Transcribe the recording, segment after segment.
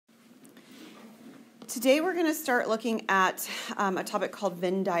Today we're going to start looking at a topic called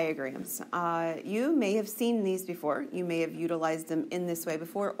Venn diagrams. You may have seen these before. You may have utilized them in this way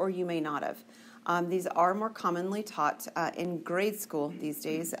before, or you may not have. These are more commonly taught in grade school these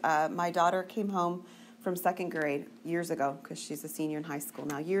days. My daughter came home from second grade years ago, because she's a senior in high school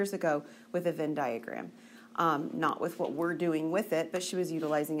now, years ago, with a Venn diagram. Not with what we're doing with it, but she was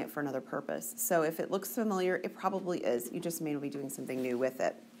utilizing it for another purpose. So if it looks familiar, it probably is. You just may be doing something new with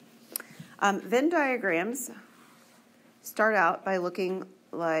it. Venn diagrams start out by looking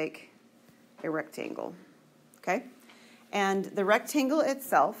like a rectangle, okay? And the rectangle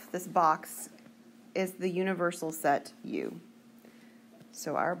itself, this box, is the universal set U.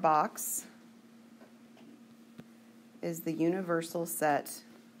 So our box is the universal set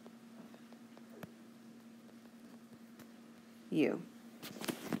U.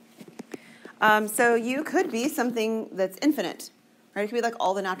 So U could be something that's infinite. Right? It could be like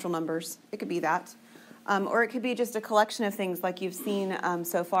all the natural numbers. It could be that. Or it could be just a collection of things like you've seen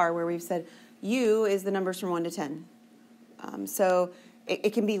so far where we've said U is the numbers from 1 to 10. So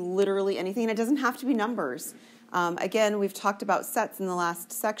it can be literally anything. It doesn't have to be numbers. Again, we've talked about sets in the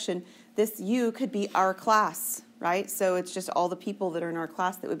last section. This U could be our class, right? So it's just all the people that are in our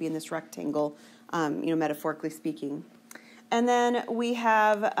class that would be in this rectangle, metaphorically speaking. And then we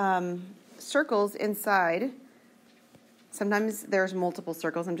have circles inside. Sometimes there's multiple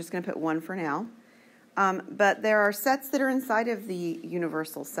circles. I'm just going to put one for now. But there are sets that are inside of the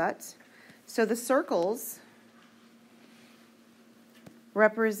universal set. So the circles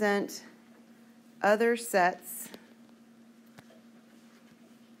represent other sets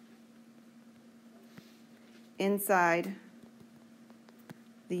inside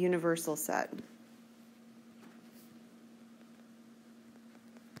the universal set.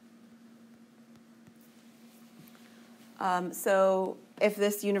 So if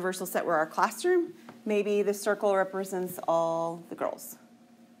this universal set were our classroom, maybe the circle represents all the girls,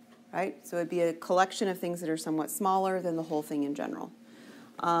 right? So it'd be a collection of things that are somewhat smaller than the whole thing in general.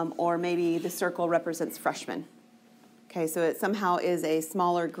 Or maybe the circle represents freshmen. Okay, so it somehow is a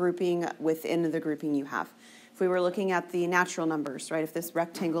smaller grouping within the grouping you have. If we were looking at the natural numbers, right? If this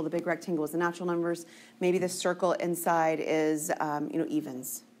rectangle, the big rectangle is the natural numbers, maybe the circle inside is,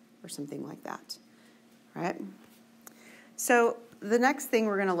 evens or something like that, right? So the next thing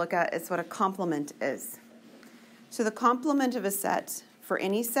we're going to look at is what a complement is. So the complement of a set, for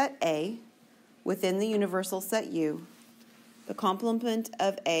any set A within the universal set U, the complement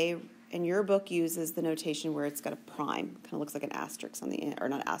of A in your book uses the notation where it's got a prime. Kind of looks like an asterisk on the end, or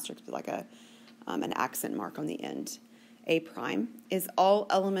not asterisk, but like an accent mark on the end. A prime is all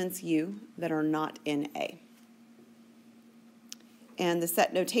elements U that are not in A. And the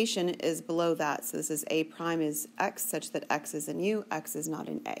set notation is below that. So this is A prime is X, such that X is in U, X is not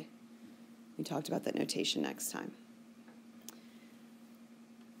in A. We talked about that notation next time.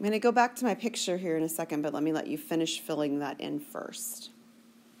 I'm going to go back to my picture here in a second, but let me let you finish filling that in first.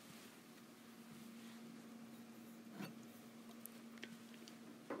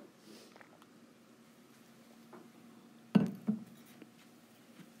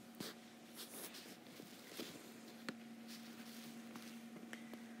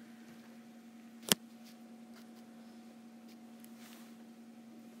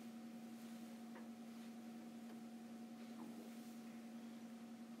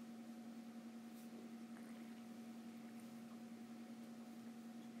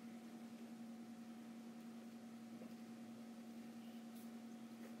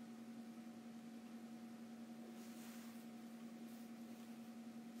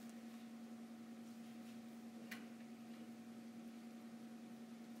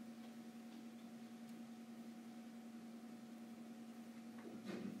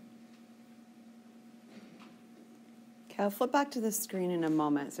 I'll flip back to the screen in a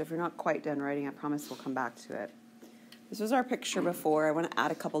moment, so if you're not quite done writing, I promise we'll come back to it. This was our picture before. I want to add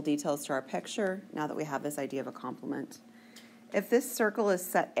a couple details to our picture now that we have this idea of a complement. If this circle is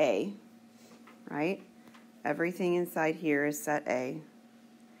set A, right, everything inside here is set A,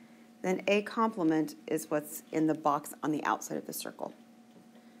 then A complement is what's in the box on the outside of the circle.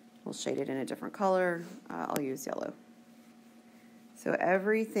 We'll shade it in a different color. I'll use yellow. So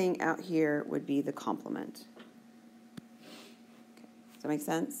everything out here would be the complement. Does that make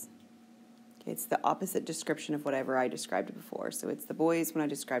sense? Okay, it's the opposite description of whatever I described before. So it's the boys when I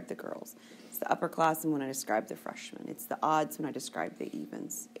described the girls. It's the upperclassmen when I described the freshmen. It's the odds when I described the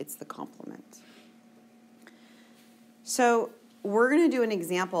evens. It's the complement. So we're going to do an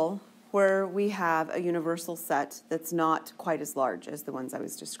example where we have a universal set that's not quite as large as the ones I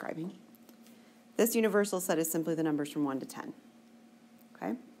was describing. This universal set is simply the numbers from 1 to 10.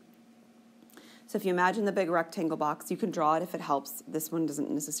 Okay? So if you imagine the big rectangle box, you can draw it if it helps. This one doesn't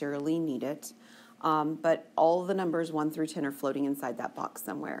necessarily need it. But all the numbers 1 through 10 are floating inside that box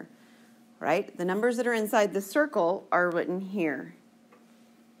somewhere, right? The numbers that are inside the circle are written here.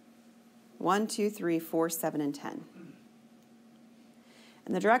 1, 2, 3, 4, 7, and 10.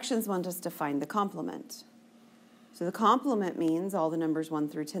 And the directions want us to find the complement. So the complement means all the numbers 1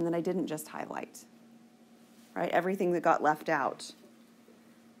 through 10 that I didn't just highlight, right? Everything that got left out.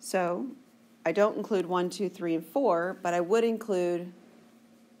 So I don't include 1, 2, 3, and 4, but I would include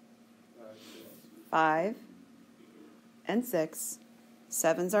 5 and 6.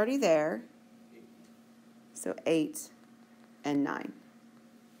 7's already there. So 8 and 9.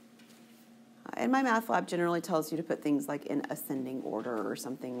 And my math lab generally tells you to put things like in ascending order or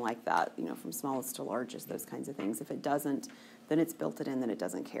something like that, you know, from smallest to largest, those kinds of things. If it doesn't, then it's built it in, then it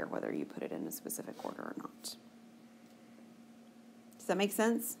doesn't care whether you put it in a specific order or not. Does that make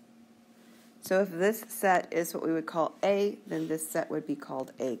sense? So if this set is what we would call A, then this set would be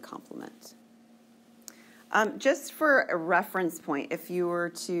called A complement. Just for a reference point, if you were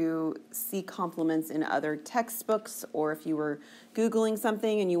to see complements in other textbooks or if you were Googling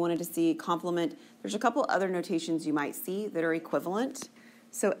something and you wanted to see complement, there's a couple other notations you might see that are equivalent.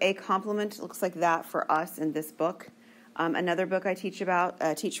 So A complement looks like that for us in this book. Another book I teach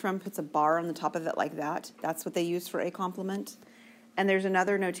from puts a bar on the top of it like that. That's what they use for A complement. And there's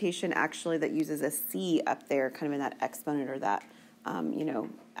another notation actually that uses a C up there, kind of in that exponent or that,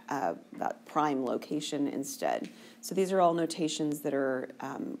 that prime location instead. So these are all notations that are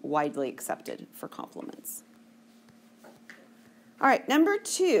widely accepted for complements. All right, number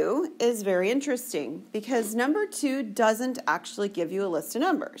 2 is very interesting because number 2 doesn't actually give you a list of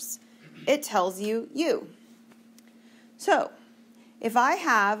numbers. It tells you U. So if I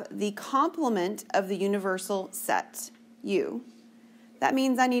have the complement of the universal set U, that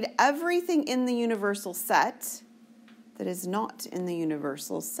means I need everything in the universal set that is not in the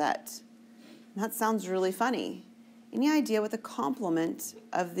universal set. And that sounds really funny. Any idea what the complement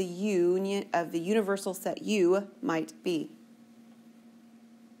of the universal set U might be?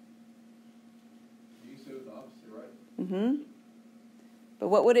 You said the opposite, right? Mm-hmm. But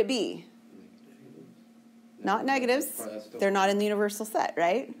what would it be? Not negatives. They're not in the universal set,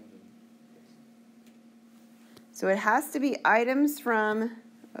 right? So it has to be items from,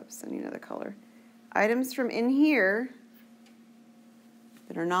 oops, I need another color. Items from in here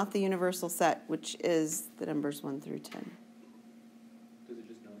that are not the universal set, which is the numbers 1 through 10. Does it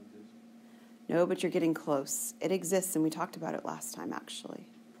just not exist? No, but you're getting close. It exists, and we talked about it last time, actually.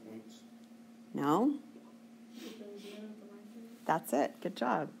 Points. No? That's it. Good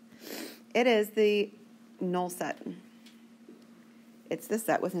job. It is the null set. It's the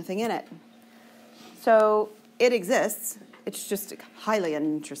set with nothing in it. So it exists. It's just highly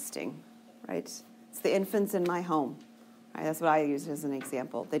uninteresting, right? It's the infants in my home. Right? That's what I use as an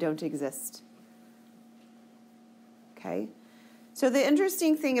example. They don't exist. Okay? So the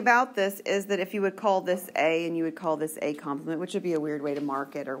interesting thing about this is that if you would call this A and you would call this A complement, which would be a weird way to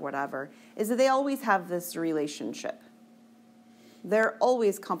mark it or whatever, is that they always have this relationship. They're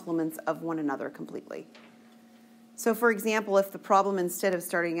always complements of one another completely. So for example, if the problem instead of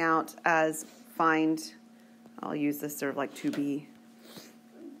starting out as find, I'll use this sort of like 2B,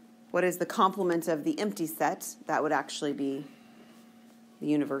 what is the complement of the empty set? That would actually be the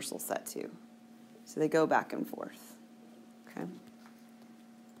universal set too. So they go back and forth. Okay?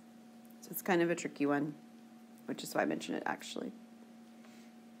 So it's kind of a tricky one, which is why I mentioned it actually.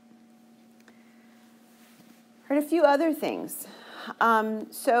 All right, a few other things.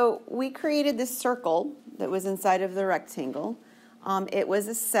 So we created this circle that was inside of the rectangle. It was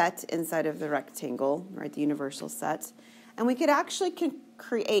a set inside of the rectangle, right, the universal set. And we could actually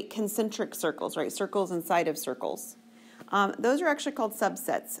create concentric circles, right, circles inside of circles. Those are actually called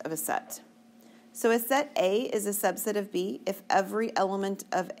subsets of a set. So a set A is a subset of B if every element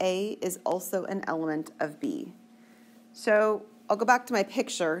of A is also an element of B. So I'll go back to my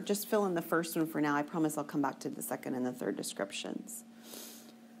picture, just fill in the first one for now. I promise I'll come back to the second and the third descriptions.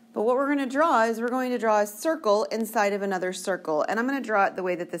 But what we're going to draw is we're going to draw a circle inside of another circle. And I'm going to draw it the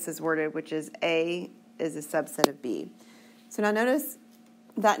way that this is worded, which is A is a subset of B. So now notice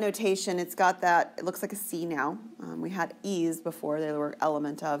that notation, it's got that, it looks like a C now. We had E's before, they were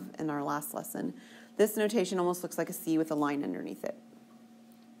element of in our last lesson. This notation almost looks like a C with a line underneath it.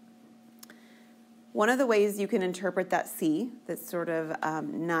 One of the ways you can interpret that C that's sort of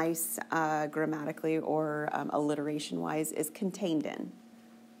nice grammatically or alliteration-wise is contained in.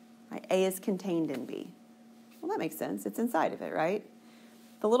 Right? A is contained in B. Well, that makes sense. It's inside of it, right?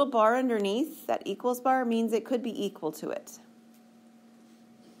 The little bar underneath, that equals bar, means it could be equal to it.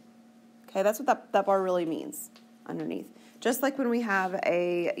 Okay, that's what that bar really means underneath. Just like when we have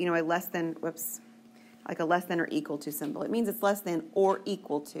a less than, like a less than or equal to symbol. It means it's less than or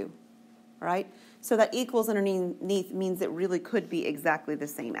equal to, right? So that equals underneath means it really could be exactly the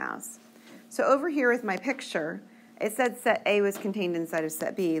same as. So over here with my picture, it said set A was contained inside of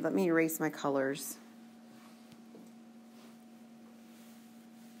set B. Let me erase my colors.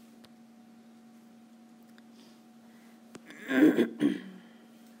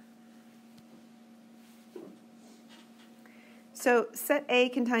 So set A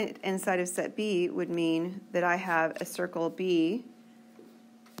contained inside of set B would mean that I have a circle B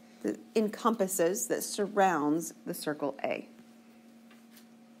that encompasses, that surrounds the circle A.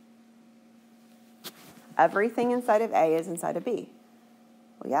 Everything inside of A is inside of B.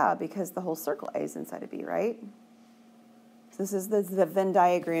 Well, yeah, because the whole circle A is inside of B, right? So this is the Venn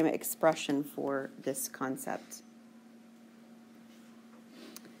diagram expression for this concept.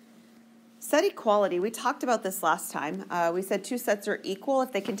 Set equality, we talked about this last time. We said two sets are equal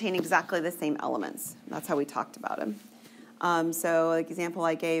if they contain exactly the same elements. That's how we talked about them. So the example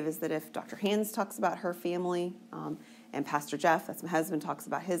I gave is that if Dr. Hans talks about her family, and Pastor Jeff, that's my husband, talks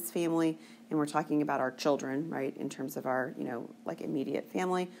about his family, and we're talking about our children, right, in terms of our, like immediate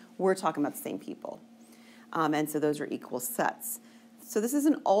family, we're talking about the same people. And so those are equal sets. So this is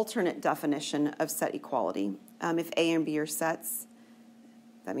an alternate definition of set equality. If A and B are sets,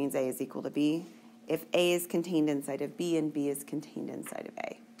 that means A is equal to B. If A is contained inside of B and B is contained inside of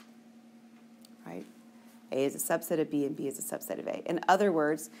A, right? A is a subset of B and B is a subset of A. In other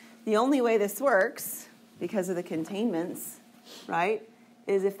words, the only way this works, because of the containments, right,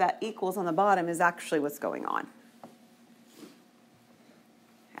 is if that equals on the bottom is actually what's going on.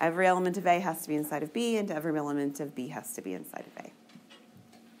 Every element of A has to be inside of B, and every element of B has to be inside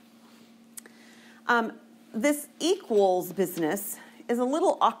of A. This equals business is a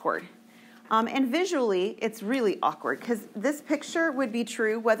little awkward. And visually, it's really awkward because this picture would be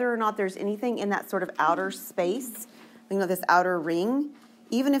true whether or not there's anything in that sort of outer space, this outer ring.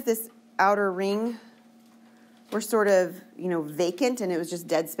 Even if this outer ring were sort of, vacant and it was just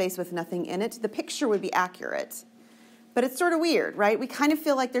dead space with nothing in it, the picture would be accurate. But it's sort of weird, right? We kind of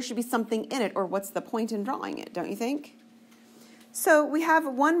feel like there should be something in it, or what's the point in drawing it, don't you think? So we have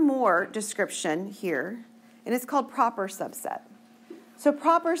one more description here, and it's called proper subset. So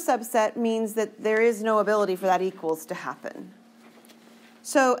proper subset means that there is no ability for that equals to happen.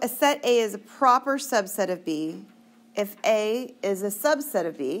 So a set A is a proper subset of B if A is a subset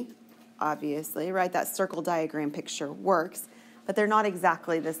of B, obviously, right? That circle diagram picture works, but they're not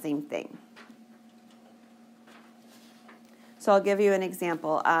exactly the same thing. So I'll give you an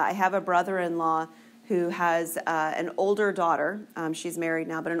example. I have a brother-in-law who has an older daughter. She's married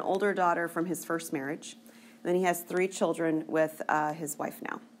now, but an older daughter from his first marriage. Then he has 3 children with his wife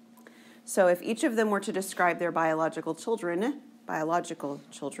now. So if each of them were to describe their biological children,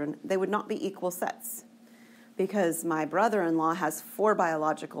 they would not be equal sets. Because my brother-in-law has 4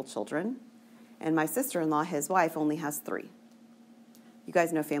 biological children, and my sister-in-law, his wife, only has 3. You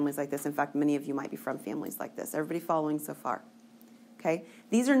guys know families like this. In fact, many of you might be from families like this. Everybody following so far? Okay?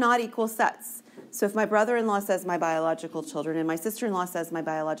 These are not equal sets. So if my brother-in-law says my biological children and my sister-in-law says my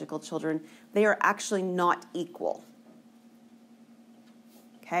biological children, they are actually not equal.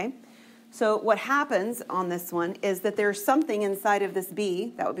 Okay? So what happens on this one is that there's something inside of this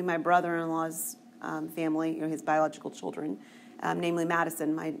B, that would be my brother-in-law's family, his biological children, namely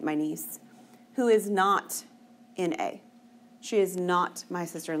Madison, my niece, who is not in A. She is not my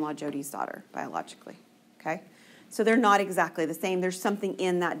sister-in-law Jody's daughter biologically. Okay? So they're not exactly the same. There's something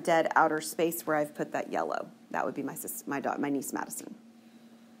in that dead outer space where I've put that yellow. That would be my niece Madison.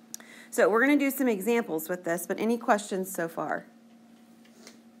 So we're going to do some examples with this, but any questions so far?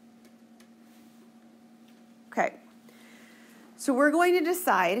 Okay. So we're going to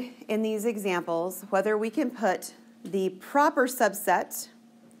decide in these examples whether we can put the proper subset,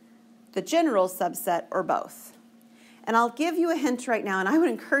 the general subset, or both. And I'll give you a hint right now, and I would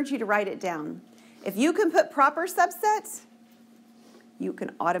encourage you to write it down. If you can put proper subset, you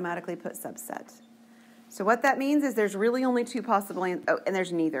can automatically put subset. So what that means is there's really only 2 possible, and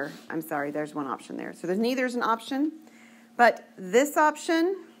there's neither. I'm sorry, there's one option there. So there's neither is an option, but this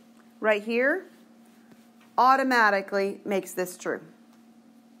option right here automatically makes this true.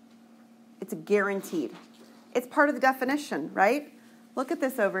 It's guaranteed. It's part of the definition, right? Look at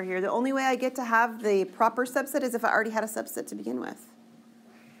this over here. The only way I get to have the proper subset is if I already had a subset to begin with.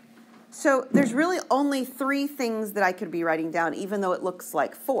 So there's really only 3 things that I could be writing down, even though it looks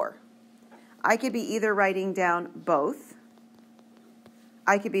like 4. I could be either writing down both.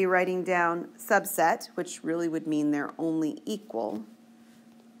 I could be writing down subset, which really would mean they're only equal.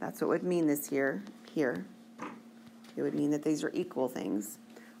 That's what would mean this here. It would mean that these are equal things.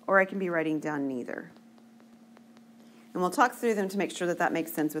 Or I can be writing down neither. And we'll talk through them to make sure that that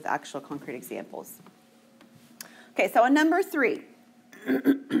makes sense with actual concrete examples. Okay, so on number 3,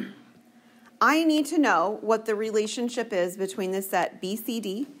 I need to know what the relationship is between the set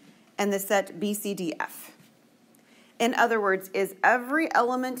BCD and the set BCDF. In other words, is every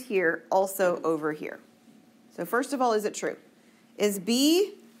element here also over here? So first of all, is it true? Is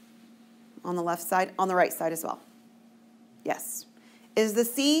B on the left side on the right side as well? Yes. Is the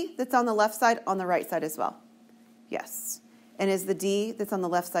C that's on the left side on the right side as well? Yes. And is the D that's on the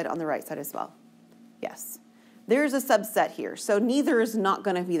left side on the right side as well? Yes. There's a subset here, so neither is not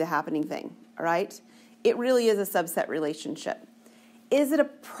going to be the happening thing, all right? It really is a subset relationship. Is it a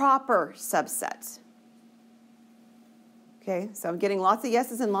proper subset? Okay, so I'm getting lots of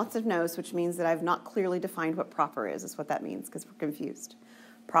yeses and lots of nos, which means that I've not clearly defined what proper is what that means, because we're confused.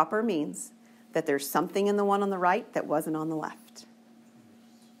 Proper means that there's something in the one on the right that wasn't on the left.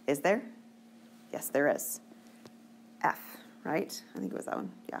 Is there? Yes, there is. F, right? I think it was that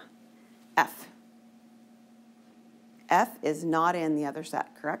one. Yeah. F. F is not in the other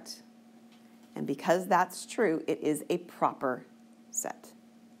set, correct? And because that's true, it is a proper set.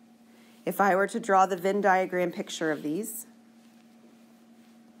 If I were to draw the Venn diagram picture of these,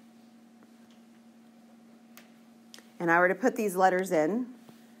 and I were to put these letters in,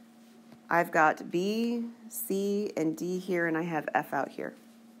 I've got B, C, and D here, and I have F out here.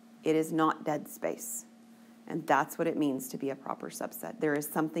 It is not dead space. And that's what it means to be a proper subset. There is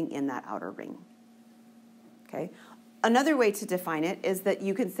something in that outer ring. Okay? Another way to define it is that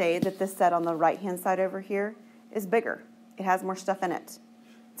you can say that the set on the right-hand side over here is bigger. It has more stuff in it.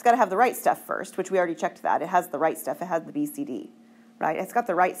 It's got to have the right stuff first, which we already checked that. It has the right stuff. It has the BCD, right? It's got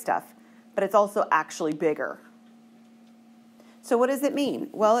the right stuff, but it's also actually bigger. So what does it mean?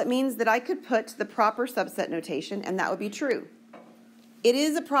 Well, it means that I could put the proper subset notation, and that would be true. It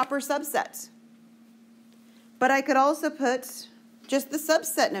is a proper subset. But I could also put just the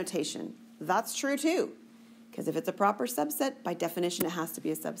subset notation. That's true too. Because if it's a proper subset, by definition, it has to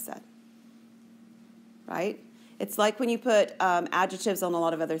be a subset. Right? It's like when you put adjectives on a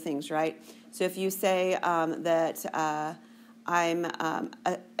lot of other things, right? So if you say that I'm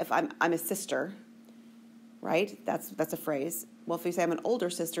a sister, right? That's a phrase. Well, if you say I'm an older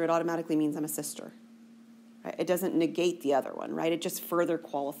sister, it automatically means I'm a sister. Right? It doesn't negate the other one, right? It just further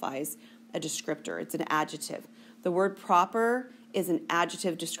qualifies a descriptor. It's an adjective. The word proper is an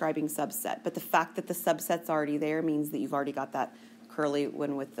adjective describing subset, but the fact that the subset's already there means that you've already got that curly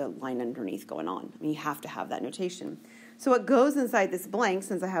one with the line underneath going on. I mean, you have to have that notation. So what goes inside this blank,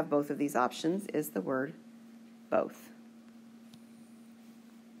 since I have both of these options, is the word both.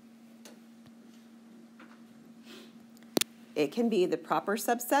 It can be the proper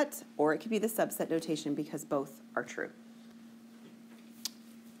subset, or it can be the subset notation because both are true.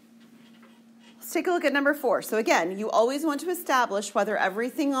 Let's take a look at number 4. So again, you always want to establish whether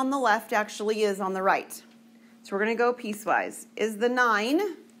everything on the left actually is on the right. So we're going to go piecewise. Is the 9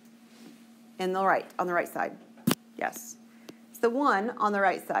 on the right side? Yes. Is the 1 on the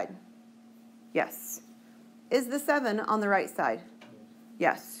right side? Yes. Is the 7 on the right side?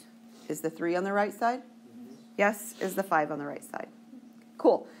 Yes. Is the 3 on the right side? Yes. Is the 5 on the right side?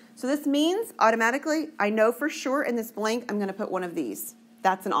 Cool. So this means automatically, I know for sure in this blank, I'm going to put one of these.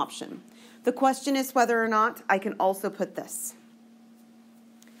 That's an option. The question is whether or not I can also put this.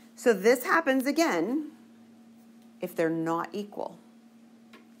 So this happens again if they're not equal.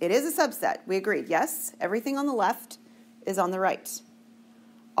 It is a subset. We agreed. Yes, everything on the left is on the right.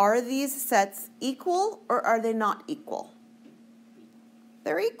 Are these sets equal or are they not equal?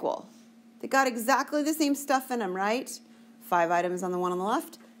 They're equal. They got exactly the same stuff in them, right? 5 items on the one on the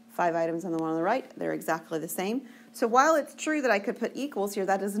left, 5 items on the one on the right. They're exactly the same. So while it's true that I could put equals here,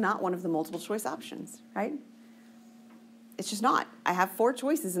 that is not one of the multiple choice options, right? It's just not. I have 4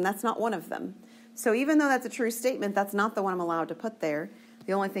 choices, and that's not one of them. So even though that's a true statement, that's not the one I'm allowed to put there.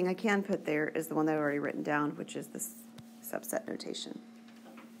 The only thing I can put there is the one that I've already written down, which is this subset notation.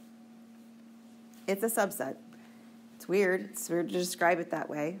 It's a subset. It's weird. It's weird to describe it that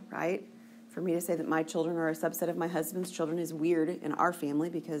way, right? For me to say that my children are a subset of my husband's children is weird in our family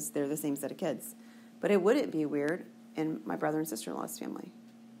because they're the same set of kids. But it wouldn't be weird in my brother and sister-in-law's family.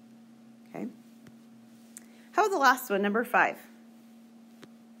 Okay? How about the last one, number 5?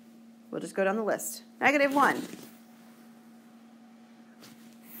 We'll just go down the list. -1.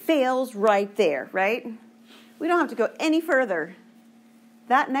 Fails right there, right? We don't have to go any further.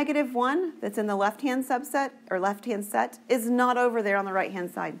 That -1 that's in the left-hand subset or left-hand set is not over there on the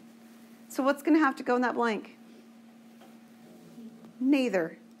right-hand side. So what's going to have to go in that blank?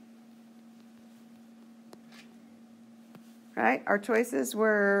 Neither. right? Our choices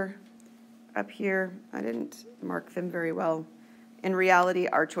were up here. I didn't mark them very well. In reality,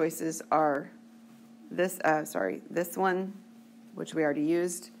 our choices are this one, which we already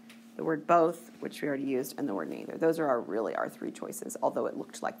used, the word both, which we already used, and the word neither. Those are really our three choices, although it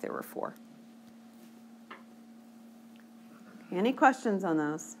looked like there were four. Any questions on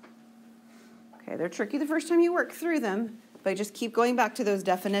those? Okay, they're tricky the first time you work through them, but just keep going back to those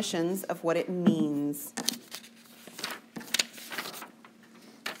definitions of what it means.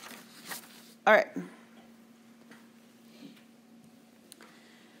 All right.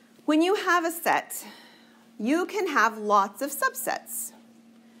 When you have a set, you can have lots of subsets,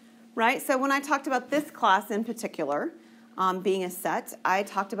 right? So when I talked about this class in particular, being a set, I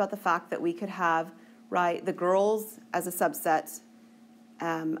talked about the fact that we could have, right, the girls as a subset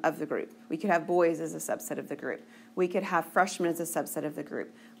of the group. We could have boys as a subset of the group. We could have freshmen as a subset of the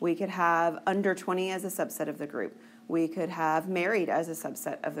group. We could have under 20 as a subset of the group. We could have married as a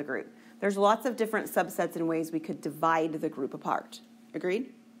subset of the group. There's lots of different subsets and ways we could divide the group apart.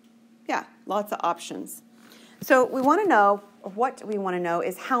 Agreed? Yeah, lots of options. So we want to know, what we want to know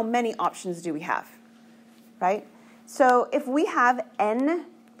is how many options do we have, right? So if we have n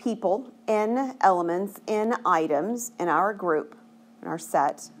people, n elements, n items in our group, in our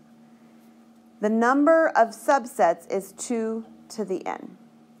set, the number of subsets is 2 to the n.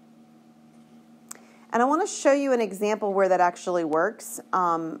 And I want to show you an example where that actually works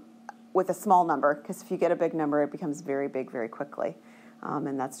with a small number, because if you get a big number, it becomes very big very quickly,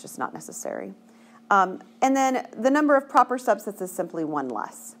 and that's just not necessary. And then the number of proper subsets is simply one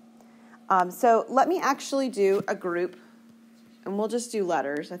less. So let me actually do a group, and we'll just do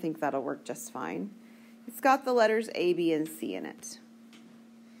letters. I think that'll work just fine. It's got the letters A, B, and C in it.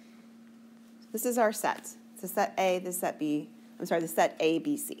 This is our set. It's the set A, the set B. I'm sorry, the set A,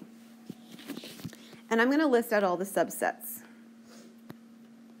 B, C. And I'm going to list out all the subsets.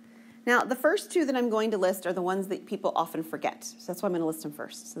 Now, the first two that I'm going to list are the ones that people often forget. So that's why I'm going to list them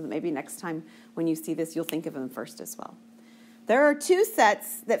first, so that maybe next time when you see this, you'll think of them first as well. There are two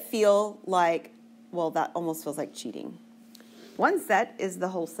sets that feel like, well, that almost feels like cheating. One set is the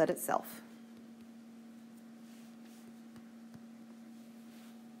whole set itself.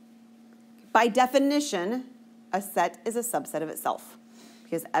 By definition, a set is a subset of itself,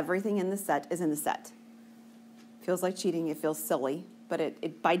 because everything in the set is in the set. Feels like cheating, it feels silly, but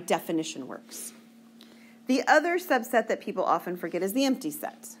it by definition works. The other subset that people often forget is the empty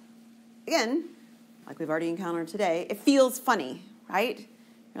set. Again, like we've already encountered today, it feels funny, right?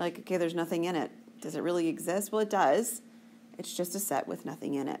 You're like, okay, there's nothing in it. Does it really exist? Well, it does. It's just a set with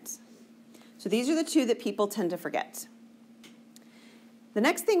nothing in it. So these are the two that people tend to forget. The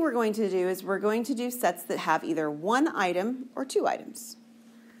next thing we're going to do is we're going to do sets that have either one item or two items.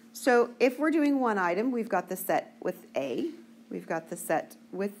 So if we're doing one item, we've got the set with A, we've got the set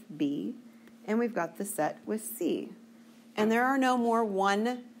with B, and we've got the set with C. And there are no more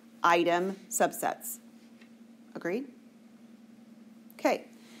one item subsets. Agreed? Okay.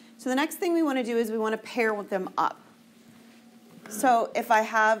 So the next thing we want to do is we want to pair them up. So if I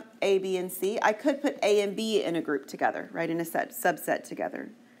have A, B, and C, I could put A and B in a group together, right, in a subset together.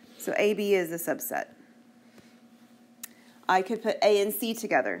 So A, B is a subset. I could put A and C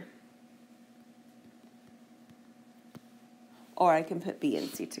together. Or I can put B and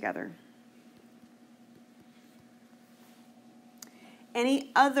C together.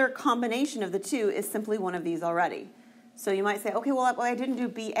 Any other combination of the two is simply one of these already. So you might say, okay, well, I didn't do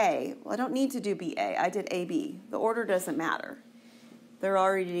BA. Well, I don't need to do BA. I did AB. The order doesn't matter. They're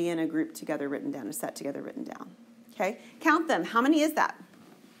already in a group together written down, a set together written down. Okay? Count them. How many is that?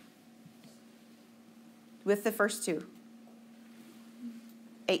 With the first two.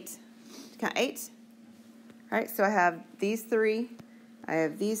 8. Count 8. All right, so I have these 3. I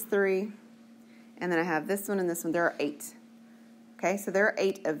have these 3. And then I have this one and this one. There are 8. Okay, so there are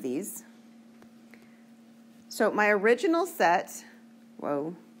 8 of these. So my original set,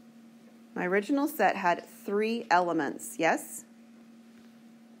 my original set had 3 elements, yes?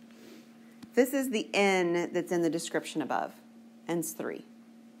 This is the N that's in the description above. N's 3.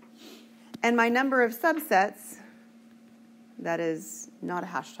 And my number of subsets, that is not a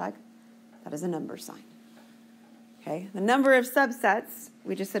hashtag, that is a number sign. Okay, the number of subsets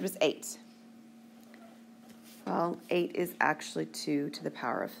we just said was 8. Well, 8 is actually 2 to the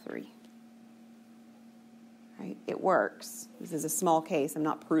power of 3. Right? It works. This is a small case. I'm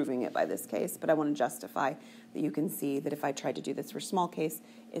not proving it by this case, but I want to justify that you can see that if I tried to do this for a small case,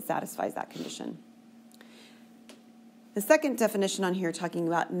 it satisfies that condition. The second definition on here talking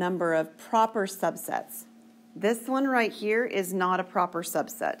about number of proper subsets. This one right here is not a proper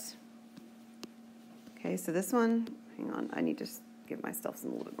subset. Okay, so this one hang on, I need to give myself some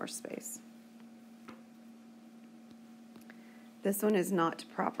a little bit more space. This one is not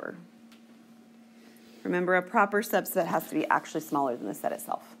proper. Remember, a proper subset has to be actually smaller than the set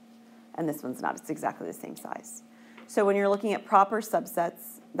itself. And this one's not. It's exactly the same size. So when you're looking at proper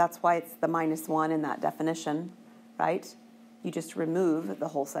subsets, that's why it's the -1 in that definition, right? You just remove the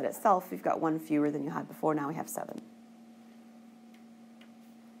whole set itself. You've got one fewer than you had before. Now we have 7.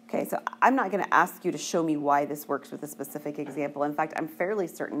 Okay, so I'm not going to ask you to show me why this works with a specific example. In fact, I'm fairly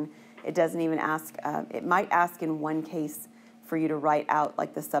certain it doesn't even ask, it might ask in one case for you to write out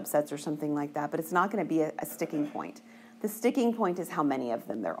like the subsets or something like that, but it's not going to be a sticking point. The sticking point is how many of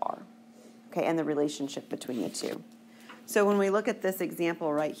them there are, okay, and the relationship between the two. So when we look at this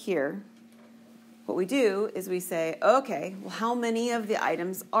example right here, what we do is we say, okay, well, how many of the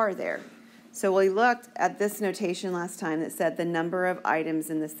items are there? So we looked at this notation last time that said the number of items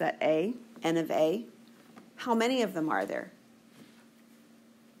in the set A, n of A. How many of them are there?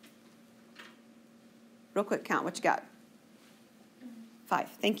 Real quick count, what you got? 5,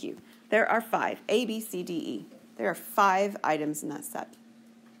 thank you. There are 5, A, B, C, D, E. There are 5 items in that set,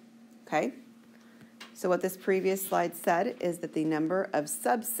 okay? So what this previous slide said is that the number of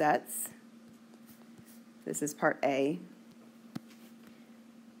subsets, this is part A,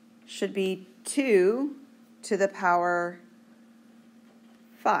 should be 2 to the power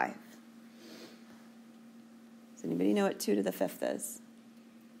 5. Does anybody know what 2 to the 5th is?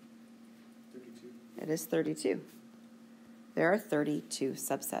 32. It is 32. There are 32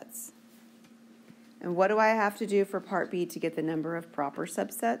 subsets. And what do I have to do for part B to get the number of proper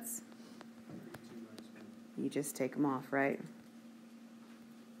subsets? 32 minus 1. You just take them off, right?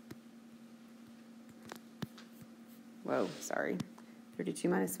 Whoa, sorry. 32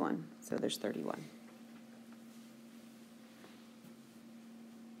 minus 1, so there's 31.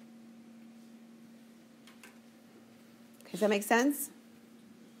 Does that make sense?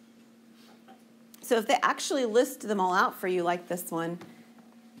 So if they actually list them all out for you like this one,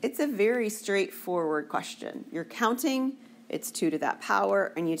 it's a very straightforward question. You're counting, it's 2 to that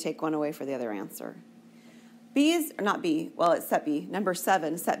power, and you take 1 away for the other answer. B is, or not B, well, it's set B, number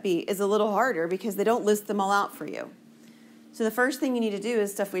 7, set B, is a little harder because they don't list them all out for you. So the first thing you need to do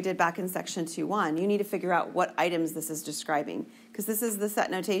is stuff we did back in section 2.1. You need to figure out what items this is describing, because this is the set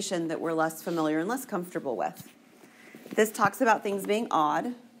notation that we're less familiar and less comfortable with. This talks about things being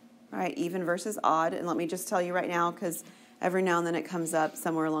odd, right? Even versus odd. And let me just tell you right now, because every now and then it comes up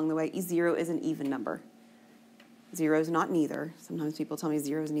somewhere along the way, 0 is an even number. 0 is not neither. Sometimes people tell me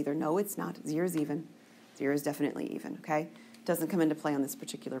 0 is neither. No, it's not. 0 is even. 0 is definitely even, okay? Doesn't come into play on this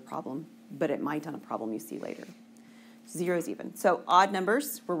particular problem, but it might on a problem you see later. 0 is even. So odd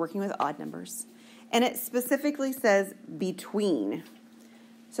numbers, we're working with odd numbers. And it specifically says between.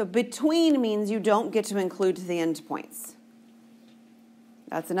 So between means you don't get to include the endpoints.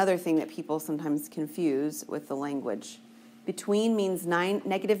 That's another thing that people sometimes confuse with the language. Between means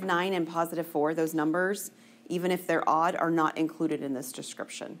 -9 and +4, those numbers, even if they're odd, are not included in this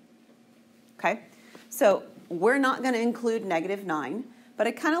description. Okay? So we're not going to include -9, but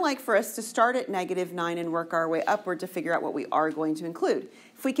I kind of like for us to start at -9 and work our way upward to figure out what we are going to include.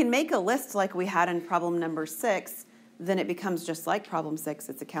 If we can make a list like we had in problem number 6, then it becomes just like problem 6.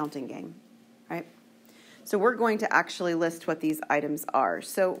 It's a counting game, right? So we're going to actually list what these items are.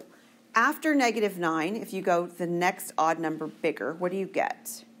 So after -9, if you go the next odd number bigger, what do you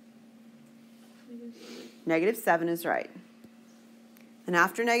get? -7 is right. And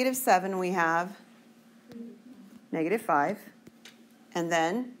after -7, we have -5, and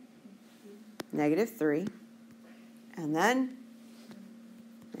then -3, and then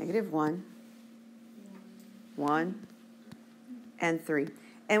 -1, 1, and 3.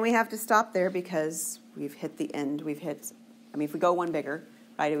 And we have to stop there because we've hit the end. We've hit, if we go one bigger,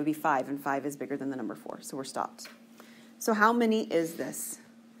 right, it would be 5, and 5 is bigger than the number 4, so we're stopped. So how many is this?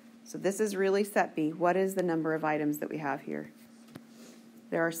 So this is really set B. What is the number of items that we have here?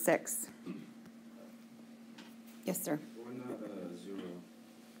 There are 6. Yes, sir? Why not 0?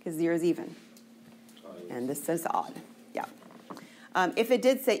 Because 0 is even. Yes. And this says odd. Yeah. If it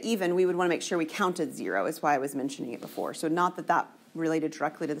did say even, we would want to make sure we counted 0, is why I was mentioning it before. So not that that related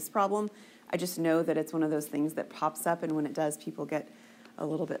directly to this problem. I just know that it's one of those things that pops up, and when it does, people get a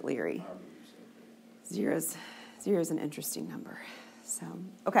little bit leery. 0 is an interesting number. So,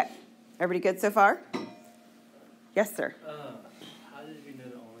 okay. Everybody good so far? Yes, sir? How did we know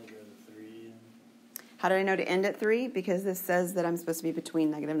to only go to 3? How did I know to end at 3? Because this says that I'm supposed to be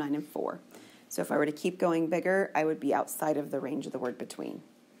between -9 and 4. So if I were to keep going bigger, I would be outside of the range of the word between.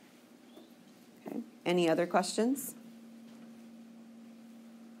 Okay. Any other questions?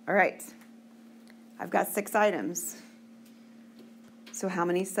 All right. I've got 6 items. So how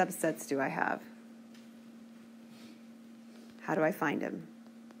many subsets do I have? How do I find them?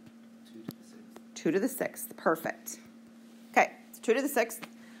 2 to the 6th. Perfect. Okay, so 2 to the 6th.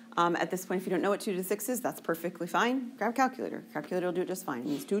 At this point, if you don't know what 2 to the 6 is, that's perfectly fine. Grab a calculator. Calculator will do it just fine. It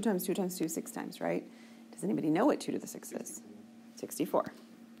means 2 times 2 times 2 is 6 times, right? Does anybody know what 2 to the 6 is? 64.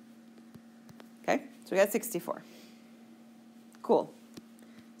 Okay, so we got 64. Cool.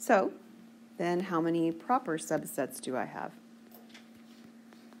 So then how many proper subsets do I have?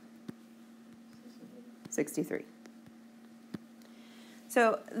 63.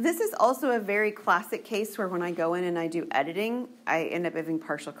 So this is also a very classic case where when I go in and I do editing, I end up giving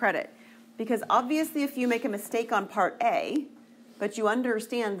partial credit. Because obviously if you make a mistake on part A, but you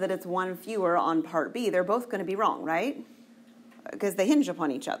understand that it's one fewer on part B, they're both going to be wrong, right? Because they hinge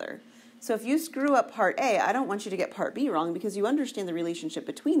upon each other. So if you screw up part A, I don't want you to get part B wrong because you understand the relationship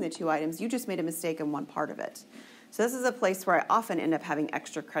between the 2 items. You just made a mistake in one part of it. So this is a place where I often end up having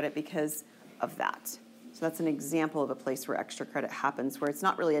extra credit because of that. So that's an example of a place where extra credit happens, where it's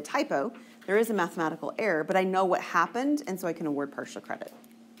not really a typo. There is a mathematical error, but I know what happened, and so I can award partial credit.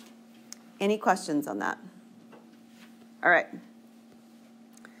 Any questions on that? All right.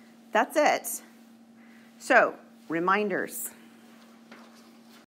 That's it. So, reminders.